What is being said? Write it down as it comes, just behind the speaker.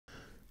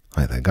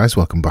Hi there guys,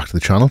 welcome back to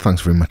the channel.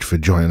 Thanks very much for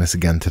joining us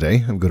again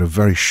today. I've got a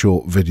very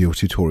short video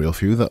tutorial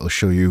for you that will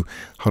show you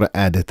how to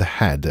edit the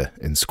header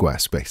in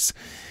Squarespace.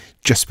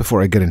 Just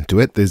before I get into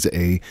it, there's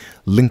a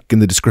link in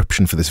the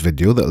description for this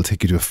video that will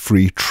take you to a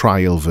free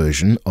trial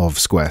version of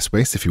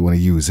Squarespace if you want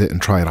to use it and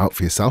try it out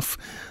for yourself.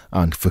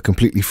 And for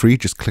completely free,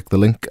 just click the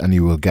link and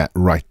you will get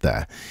right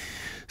there.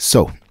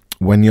 So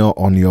when you're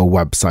on your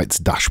website's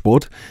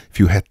dashboard,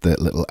 if you hit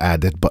the little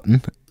edit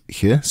button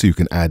here so you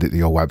can edit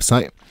your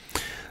website,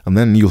 and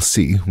then you'll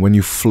see when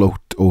you float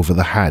over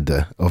the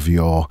header of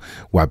your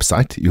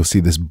website, you'll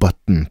see this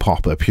button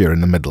pop up here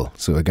in the middle.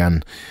 So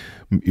again,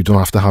 you don't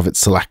have to have it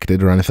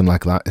selected or anything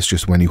like that. It's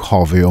just when you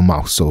hover your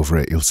mouse over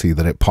it, you'll see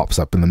that it pops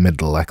up in the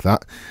middle like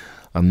that.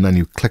 And then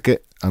you click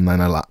it and then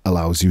it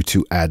allows you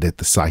to edit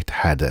the site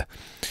header.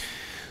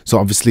 So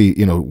obviously,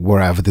 you know,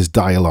 wherever this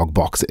dialog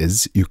box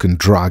is, you can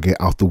drag it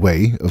out the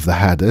way of the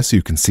header so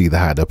you can see the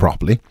header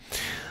properly.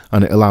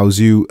 And it allows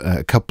you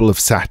a couple of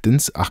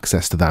settings,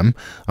 access to them,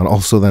 and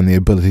also then the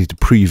ability to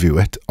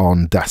preview it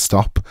on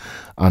desktop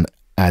and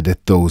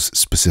edit those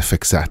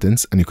specific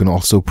settings. And you can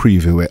also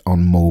preview it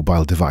on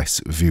mobile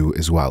device view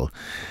as well.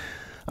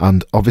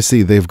 And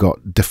obviously they've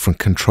got different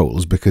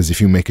controls because if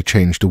you make a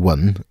change to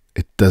one,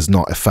 it does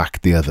not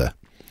affect the other.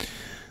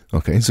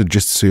 Okay, so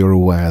just so you're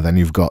aware, then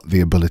you've got the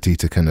ability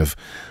to kind of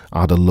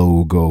add a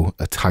logo,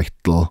 a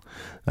title,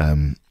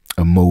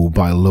 a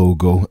mobile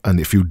logo, and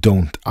if you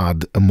don't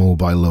add a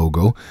mobile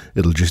logo,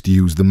 it'll just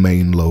use the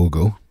main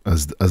logo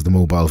as the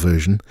mobile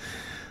version.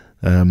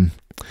 A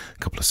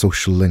couple of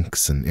social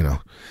links and, you know,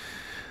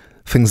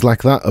 things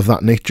like that of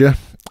that nature.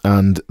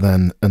 And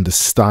then under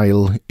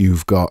style,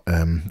 you've got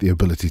the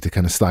ability to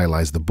kind of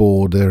stylize the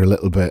border a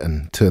little bit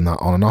and turn that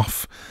on and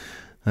off,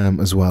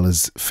 as well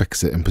as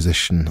fix it in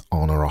position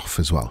on or off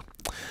as well.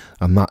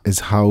 And that is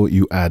how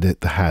you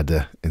edit the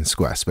header in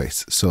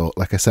Squarespace. So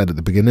like I said at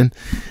the beginning,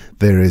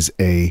 there is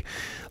a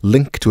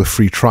link to a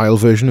free trial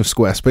version of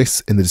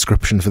Squarespace in the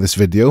description for this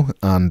video.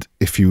 And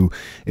if you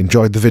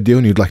enjoyed the video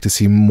and you'd like to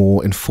see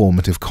more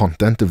informative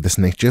content of this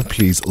nature,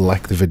 please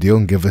like the video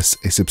and give us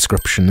a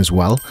subscription as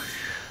well.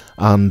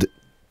 And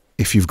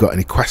if you've got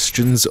any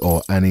questions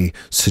or any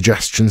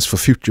suggestions for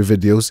future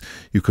videos,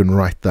 you can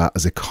write that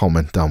as a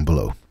comment down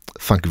below.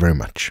 Thank you very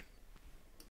much.